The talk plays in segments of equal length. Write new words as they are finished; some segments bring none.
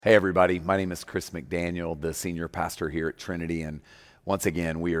Hey everybody, my name is Chris McDaniel, the senior pastor here at Trinity, and once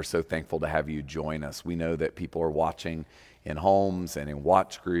again, we are so thankful to have you join us. We know that people are watching in homes and in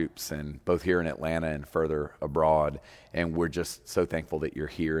watch groups, and both here in Atlanta and further abroad, and we're just so thankful that you're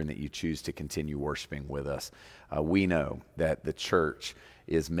here and that you choose to continue worshiping with us. We know that the church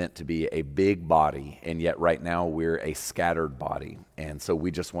is meant to be a big body, and yet right now we're a scattered body. And so we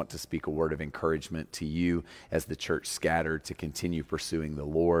just want to speak a word of encouragement to you as the church scattered to continue pursuing the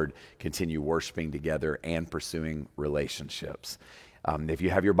Lord, continue worshiping together, and pursuing relationships. If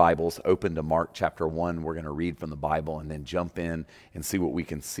you have your Bibles, open to Mark chapter 1. We're going to read from the Bible and then jump in and see what we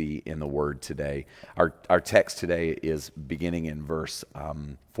can see in the Word today. Our text today is beginning in verse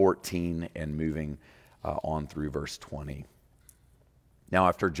 14 and moving on through verse 20. Now,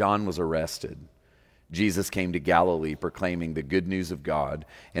 after John was arrested, Jesus came to Galilee proclaiming the good news of God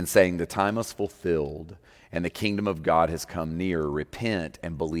and saying, "The time is fulfilled and the kingdom of God has come near. Repent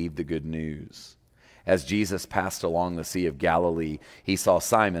and believe the good news." As Jesus passed along the Sea of Galilee, he saw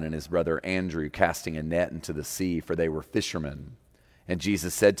Simon and his brother Andrew casting a net into the sea, for they were fishermen. And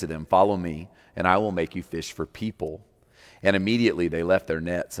Jesus said to them, "Follow me, and I will make you fish for people." And immediately they left their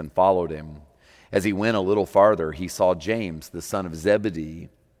nets and followed him. As he went a little farther, he saw James, the son of Zebedee,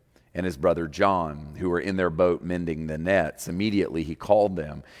 and his brother John, who were in their boat mending the nets. Immediately he called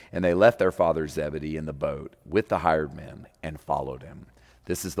them, and they left their father Zebedee in the boat with the hired men and followed him.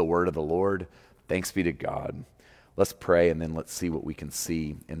 This is the word of the Lord. Thanks be to God. Let's pray, and then let's see what we can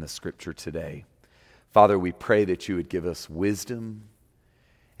see in the scripture today. Father, we pray that you would give us wisdom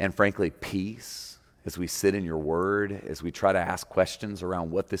and, frankly, peace as we sit in your word, as we try to ask questions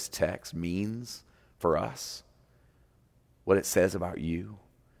around what this text means for us, what it says about you.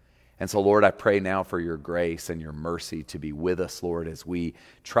 And so, Lord, I pray now for your grace and your mercy to be with us, Lord, as we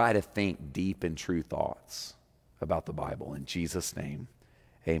try to think deep and true thoughts about the Bible. In Jesus' name,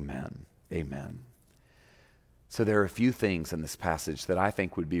 amen. Amen. So there are a few things in this passage that I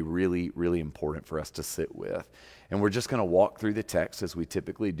think would be really, really important for us to sit with. And we're just going to walk through the text as we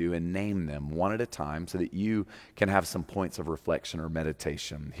typically do and name them one at a time so that you can have some points of reflection or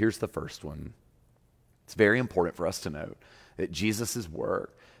meditation. Here's the first one. It's very important for us to note that Jesus'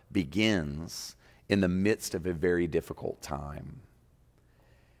 work begins in the midst of a very difficult time.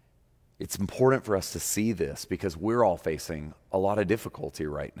 It's important for us to see this because we're all facing a lot of difficulty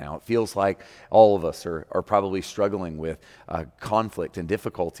right now. It feels like all of us are probably struggling with conflict and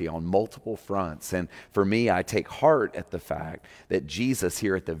difficulty on multiple fronts. And for me, I take heart at the fact that Jesus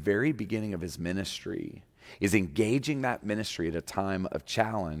here at the very beginning of his ministry is engaging that ministry at a time of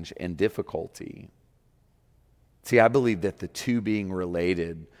challenge and difficulty. See, I believe that the two being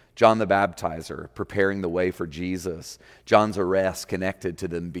related, John the Baptizer preparing the way for Jesus, John's arrest connected to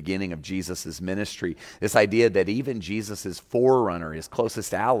the beginning of Jesus' ministry, this idea that even Jesus' forerunner, his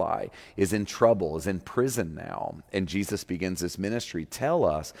closest ally, is in trouble, is in prison now, and Jesus begins his ministry, tell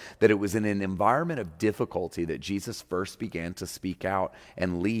us that it was in an environment of difficulty that Jesus first began to speak out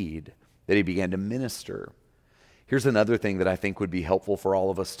and lead, that he began to minister. Here's another thing that I think would be helpful for all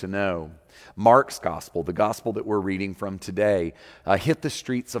of us to know. Mark's gospel, the gospel that we're reading from today, hit the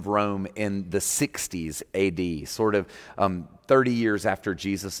streets of Rome in the 60s AD, sort of 30 years after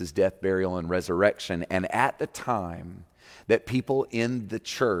Jesus' death, burial, and resurrection. And at the time that people in the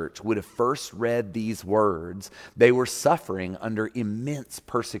church would have first read these words, they were suffering under immense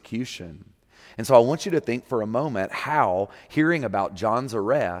persecution. And so I want you to think for a moment how hearing about John's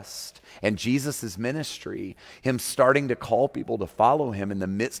arrest and Jesus' ministry, him starting to call people to follow him in the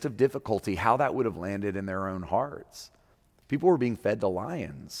midst of difficulty, how that would have landed in their own hearts. People were being fed to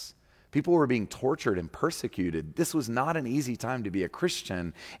lions. People were being tortured and persecuted. This was not an easy time to be a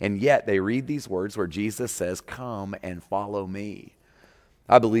Christian, and yet they read these words where Jesus says, "Come and follow me."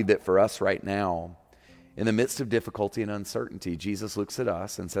 I believe that for us right now, in the midst of difficulty and uncertainty, Jesus looks at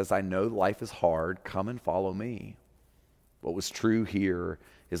us and says, "I know life is hard. Come and follow me." What was true here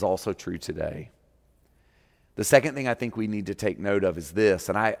is also true today. The second thing I think we need to take note of is this,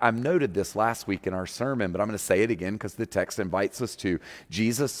 and I noted this last week in our sermon, but I'm going to say it again because the text invites us to.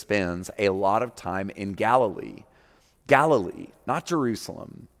 Jesus spends a lot of time in Galilee. Galilee, not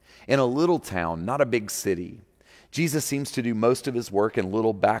Jerusalem. In a little town, not a big city. Jesus seems to do most of his work in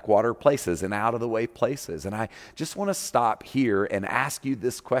little backwater places and out-of-the-way places. And I just want to stop here and ask you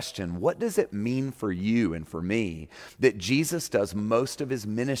this question. What does it mean for you and for me that Jesus does most of his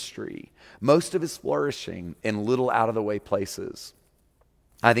ministry, most of his flourishing in little out-of-the-way places?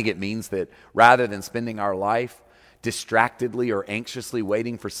 I think it means that rather than spending our life distractedly or anxiously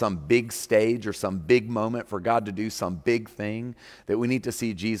waiting for some big stage or some big moment for God to do some big thing, that we need to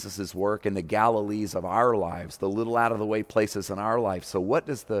see Jesus' work in the Galilees of our lives, the little out of the way places in our life. So what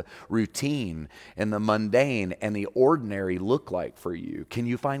does the routine and the mundane and the ordinary look like for you? Can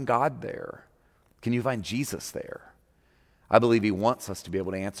you find God there? Can you find Jesus there? I believe he wants us to be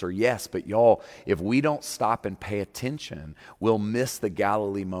able to answer yes, but y'all, if we don't stop and pay attention, we'll miss the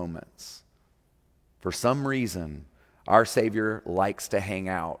Galilee moments. For some reason, our Savior likes to hang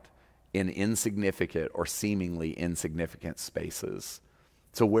out in insignificant or seemingly insignificant spaces.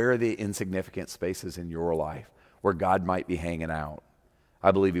 So where are the insignificant spaces in your life where God might be hanging out?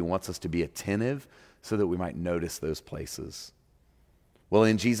 I believe he wants us to be attentive so that we might notice those places. Well,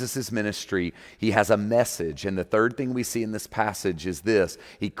 in Jesus' ministry, he has a message. And the third thing we see in this passage is this.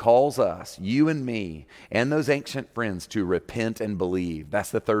 He calls us, you and me, and those ancient friends to repent and believe.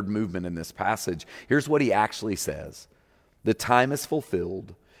 That's the third movement in this passage. Here's what he actually says. The time is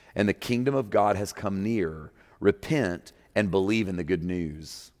fulfilled, and the kingdom of God has come near. Repent and believe in the good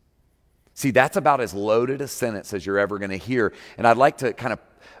news. See, that's about as loaded a sentence as you're ever going to hear. And I'd like to kind of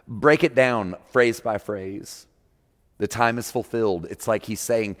break it down phrase by phrase. The time is fulfilled. It's like he's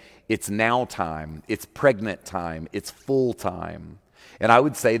saying it's now time, it's pregnant time, it's full time. And I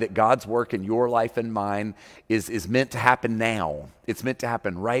would say that God's work in your life and mine is meant to happen now. It's meant to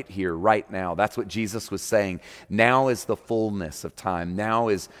happen right here, right now. That's what Jesus was saying. Now is the fullness of time. Now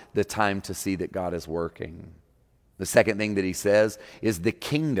is the time to see that God is working. The second thing that he says is the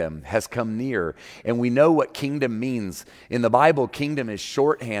kingdom has come near. And we know what kingdom means. In the Bible, kingdom is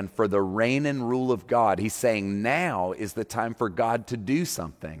shorthand for the reign and rule of God. He's saying now is the time for God to do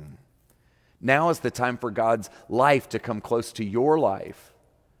something. Now is the time for God's life to come close to your life.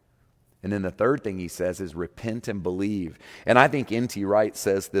 And then the third thing he says is repent and believe. And I think N.T. Wright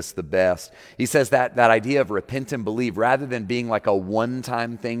says this the best. He says that idea of repent and believe, rather than being like a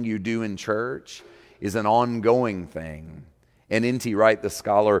one-time thing you do in church, is an ongoing thing. And N.T. Wright, the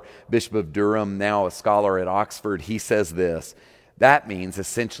scholar, Bishop of Durham, now a scholar at Oxford, he says this. That means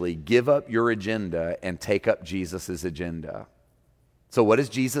essentially give up your agenda and take up Jesus' agenda. So what is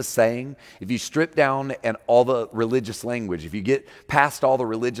Jesus saying? If you strip down and all the religious language, if you get past all the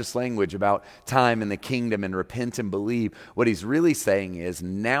religious language about time and the kingdom and repent and believe, what he's really saying is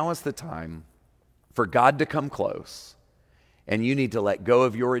now is the time for God to come close, and you need to let go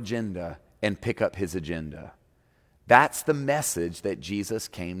of your agenda and pick up his agenda. That's the message that Jesus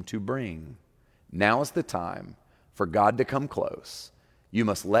came to bring. Now is the time for God to come close. You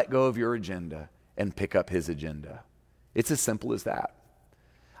must let go of your agenda and pick up his agenda. It's as simple as that.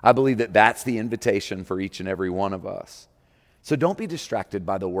 I believe that that's the invitation for each and every one of us. So don't be distracted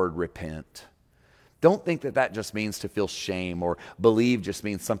by the word repent. Don't think that that just means to feel shame, or believe just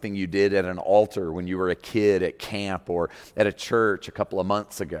means something you did at an altar when you were a kid at camp or at a church a couple of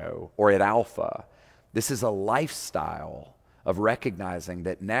months ago or at Alpha. This is a lifestyle of recognizing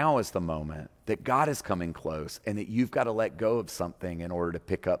that now is the moment that God is coming close and that you've got to let go of something in order to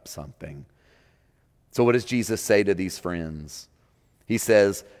pick up something. So what does Jesus say to these friends? He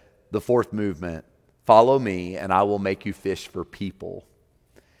says, the fourth movement, follow me and I will make you fish for people.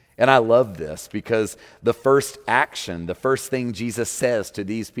 And I love this because the first action, the first thing Jesus says to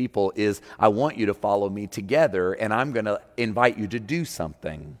these people is, I want you to follow me together and I'm going to invite you to do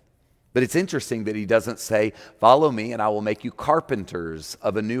something. But it's interesting that he doesn't say, follow me and I will make you carpenters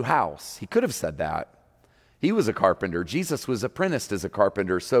of a new house. He could have said that. He was a carpenter. Jesus was apprenticed as a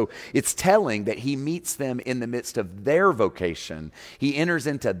carpenter. So it's telling that he meets them in the midst of their vocation. He enters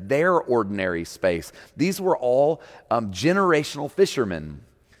into their ordinary space. These were all generational fishermen.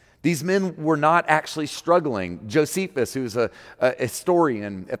 These men were not actually struggling. Josephus, who's a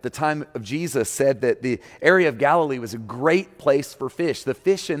historian at the time of Jesus, said that the area of Galilee was a great place for fish. The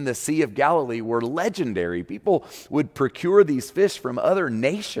fish in the Sea of Galilee were legendary. People would procure these fish from other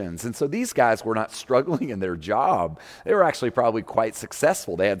nations. And so these guys were not struggling in their job. They were actually probably quite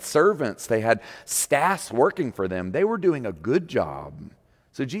successful. They had servants. They had staffs working for them. They were doing a good job.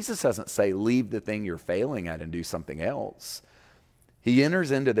 So Jesus doesn't say, leave the thing you're failing at and do something else. He enters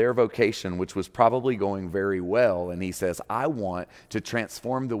into their vocation, which was probably going very well, and he says, I want to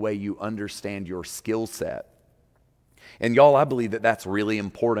transform the way you understand your skill set. And y'all, I believe that that's really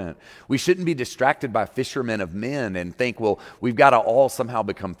important. We shouldn't be distracted by fishermen of men and think, well, we've got to all somehow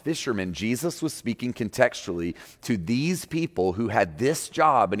become fishermen. Jesus was speaking contextually to these people who had this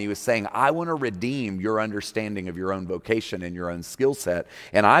job, and he was saying, I want to redeem your understanding of your own vocation and your own skill set.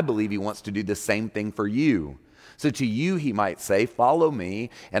 And I believe he wants to do the same thing for you. So to you, he might say, follow me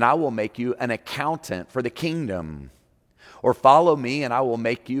and I will make you an accountant for the kingdom. Or follow me and I will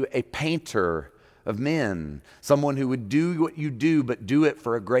make you a painter of men, someone who would do what you do, but do it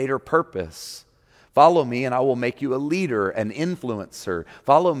for a greater purpose. Follow me and I will make you a leader, an influencer.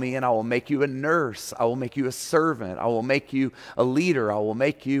 Follow me and I will make you a nurse. I will make you a servant. I will make you a leader. I will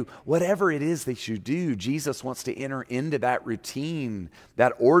make you whatever it is that you do. Jesus wants to enter into that routine,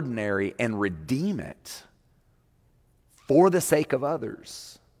 that ordinary, and redeem it for the sake of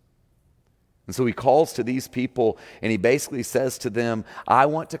others. And so he calls to these people and he basically says to them, I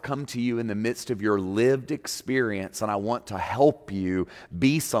want to come to you in the midst of your lived experience, and I want to help you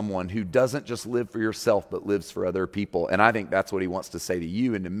be someone who doesn't just live for yourself but lives for other people. And I think that's what he wants to say to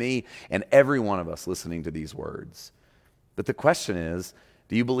you and to me and every one of us listening to these words. But the question is,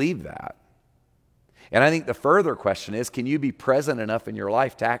 do you believe that? And I think the further question is, can you be present enough in your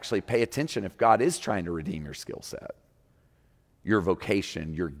life to actually pay attention if God is trying to redeem your skill set, your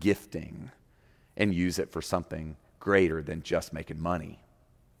vocation, your gifting, and use it for something greater than just making money?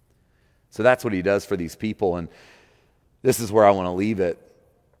 So that's what he does for these people, and this is where I want to leave it.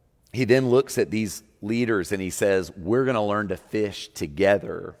 He then looks at these leaders and he says, we're going to learn to fish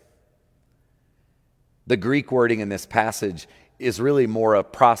together. The Greek wording in this passage is really more a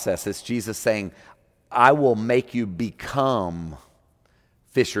process. It's Jesus saying, I will make you become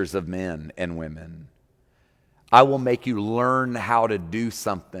fishers of men and women. I will make you learn how to do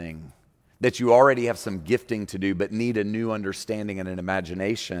something that you already have some gifting to do, but need a new understanding and an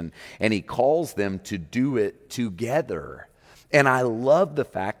imagination. And he calls them to do it together. And I love the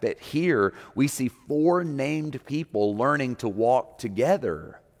fact that here we see 4 named people learning to walk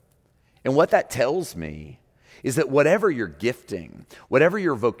together. And what that tells me is that whatever your gifting, whatever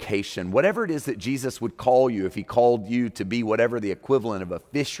your vocation, whatever it is that Jesus would call you, if he called you to be whatever the equivalent of a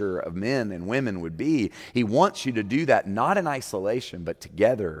fisher of men and women would be, he wants you to do that not in isolation, but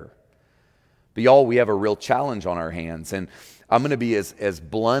together. But y'all, we have a real challenge on our hands, and I'm going to be as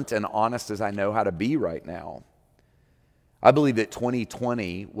blunt and honest as I know how to be right now. I believe that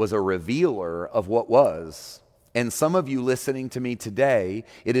 2020 was a revealer of what was. And some of you listening to me today,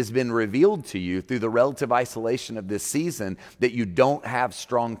 it has been revealed to you through the relative isolation of this season that you don't have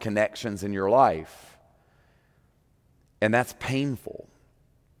strong connections in your life. And that's painful.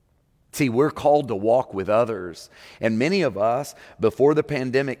 See, we're called to walk with others. And many of us, before the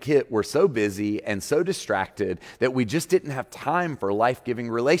pandemic hit, were so busy and so distracted that we just didn't have time for life-giving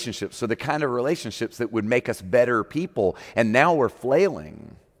relationships. So the kind of relationships that would make us better people. And now we're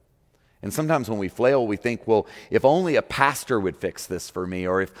flailing. And sometimes when we flail, we think, well, if only a pastor would fix this for me,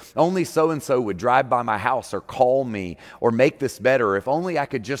 or if only so-and-so would drive by my house or call me or make this better, or if only I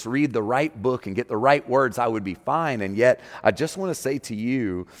could just read the right book and get the right words, I would be fine. And yet, I just want to say to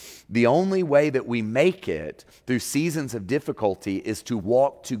you, the only way that we make it through seasons of difficulty is to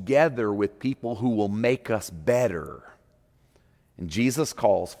walk together with people who will make us better. And Jesus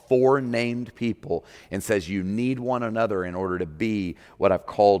calls 4 named people and says, you need one another in order to be what I've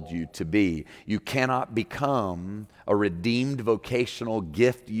called you to be. You cannot become a redeemed vocational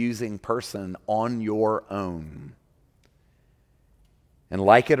gift-using person on your own. And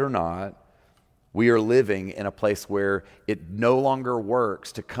like it or not, we are living in a place where it no longer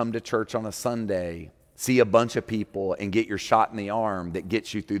works to come to church on a Sunday, see a bunch of people, and get your shot in the arm that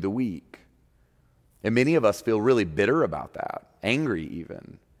gets you through the week. And many of us feel really bitter about that, angry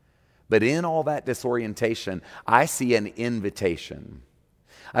even. But in all that disorientation, I see an invitation.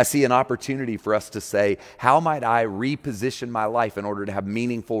 I see an opportunity for us to say, how might I reposition my life in order to have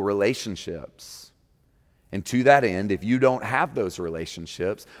meaningful relationships? And to that end, if you don't have those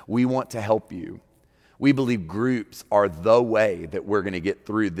relationships, we want to help you. We believe groups are the way that we're going to get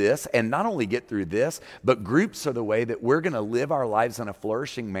through this. And not only get through this, but groups are the way that we're going to live our lives in a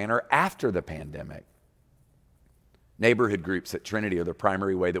flourishing manner after the pandemic. Neighborhood groups at Trinity are the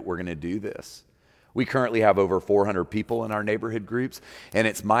primary way that we're going to do this. We currently have over 400 people in our neighborhood groups, and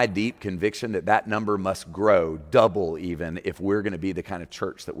it's my deep conviction that that number must grow, double even, if we're going to be the kind of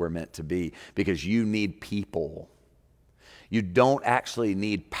church that we're meant to be, because you need people. You don't actually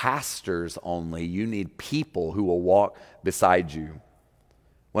need pastors only. You need people who will walk beside you.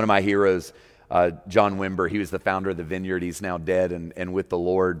 One of my heroes, John Wimber, he was the founder of the Vineyard. He's now dead and with the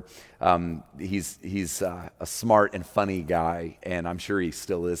Lord. He's a smart and funny guy, and I'm sure he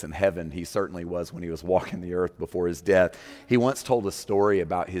still is in heaven. He certainly was when he was walking the earth before his death. He once told a story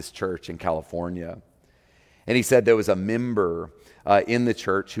about his church in California. And he said there was a member in the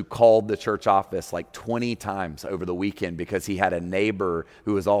church who called the church office like 20 times over the weekend because he had a neighbor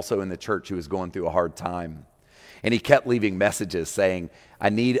who was also in the church who was going through a hard time. And he kept leaving messages saying, I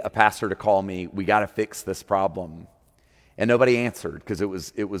need a pastor to call me. We got to fix this problem. And nobody answered because it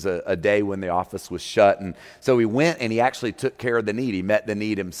was a day when the office was shut. And so he went and he actually took care of the need. He met the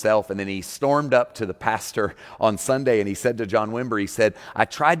need himself. And then he stormed up to the pastor on Sunday and he said to John Wimber, he said, I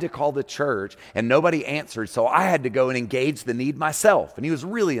tried to call the church and nobody answered, so I had to go and engage the need myself. And he was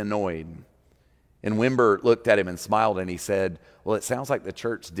really annoyed. And Wimber looked at him and smiled and he said, well, it sounds like the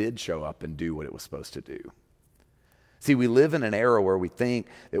church did show up and do what it was supposed to do. See, we live in an era where we think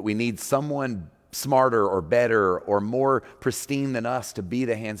that we need someone smarter or better or more pristine than us to be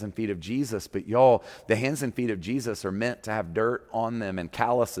the hands and feet of Jesus. But y'all, the hands and feet of Jesus are meant to have dirt on them and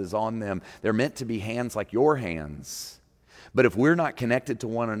calluses on them. They're meant to be hands like your hands. But if we're not connected to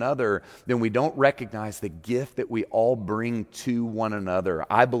one another, then we don't recognize the gift that we all bring to one another.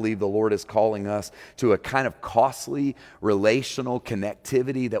 I believe the Lord is calling us to a kind of costly relational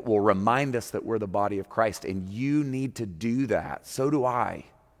connectivity that will remind us that we're the body of Christ. And you need to do that. So do I.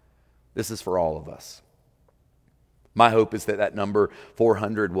 This is for all of us. My hope is that that number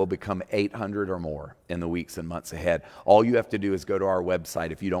 400 will become 800 or more in the weeks and months ahead. All you have to do is go to our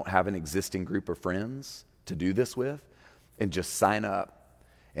website if you don't have an existing group of friends to do this with, and just sign up.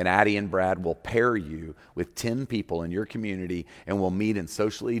 And Addie and Brad will pair you with 10 people in your community, and we'll meet in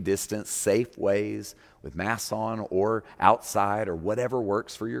socially distanced, safe ways with masks on or outside or whatever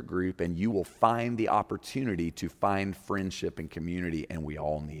works for your group, and you will find the opportunity to find friendship and community, and we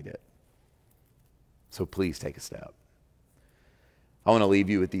all need it. So please take a step. I want to leave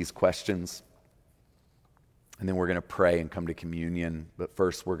you with these questions, and then we're going to pray and come to communion. But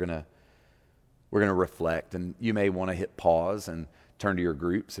first, we're going to reflect, and you may want to hit pause and turn to your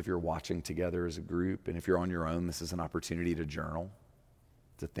groups if you're watching together as a group. And if you're on your own, this is an opportunity to journal,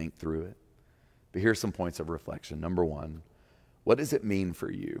 to think through it. But here's some points of reflection. Number one, what does it mean for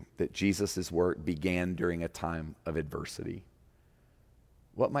you that Jesus' work began during a time of adversity?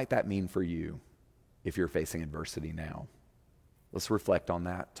 What might that mean for you if you're facing adversity now? Let's reflect on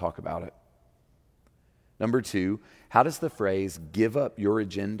that, talk about it. Number two, how does the phrase, give up your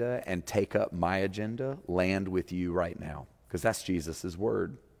agenda and take up my agenda, land with you right now? Because that's Jesus'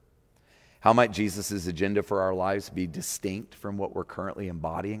 word. How might Jesus' agenda for our lives be distinct from what we're currently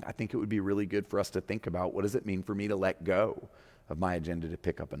embodying? I think it would be really good for us to think about, what does it mean for me to let go of my agenda to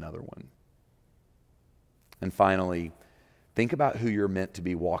pick up another one? And finally, think about who you're meant to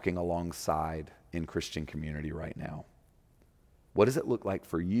be walking alongside in Christian community right now. What does it look like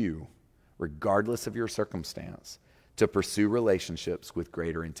for you, regardless of your circumstance, to pursue relationships with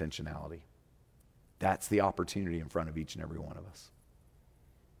greater intentionality? That's the opportunity in front of each and every one of us.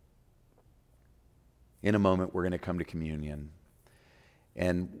 In a moment, we're going to come to communion.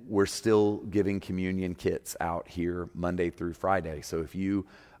 And we're still giving communion kits out here Monday through Friday. So if you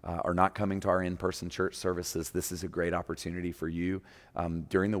are not coming to our in-person church services, this is a great opportunity for you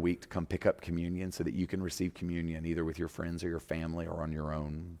during the week to come pick up communion so that you can receive communion either with your friends or your family or on your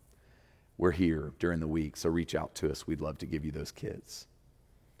own. We're here during the week, so reach out to us. We'd love to give you those kits.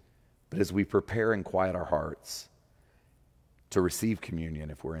 But as we prepare and quiet our hearts to receive communion,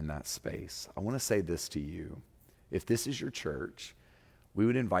 if we're in that space, I want to say this to you. If this is your church, we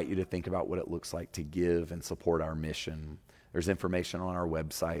would invite you to think about what it looks like to give and support our mission. There's information on our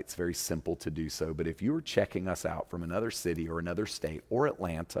website. It's very simple to do so. But if you are checking us out from another city or another state or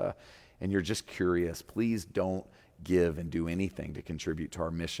Atlanta, and you're just curious, please don't give and do anything to contribute to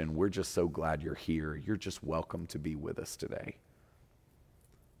our mission. We're just so glad you're here. You're just welcome to be with us today.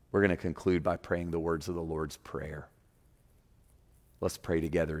 We're going to conclude by praying the words of the Lord's Prayer. Let's pray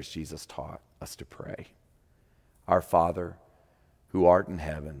together as Jesus taught us to pray. Our Father, who art in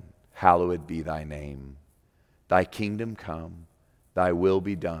heaven, hallowed be thy name. Thy kingdom come, thy will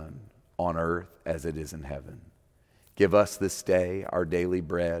be done on earth as it is in heaven. Give us this day our daily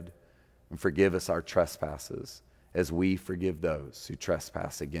bread, and forgive us our trespasses, as we forgive those who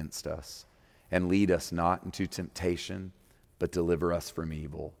trespass against us. And lead us not into temptation, but deliver us from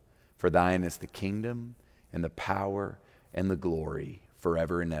evil. For thine is the kingdom, and the power, and the glory,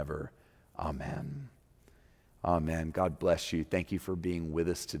 forever and ever. Amen. Amen. God bless you. Thank you for being with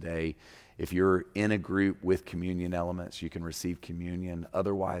us today. If you're in a group with communion elements, you can receive communion.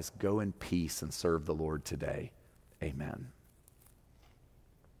 Otherwise, go in peace and serve the Lord today. Amen.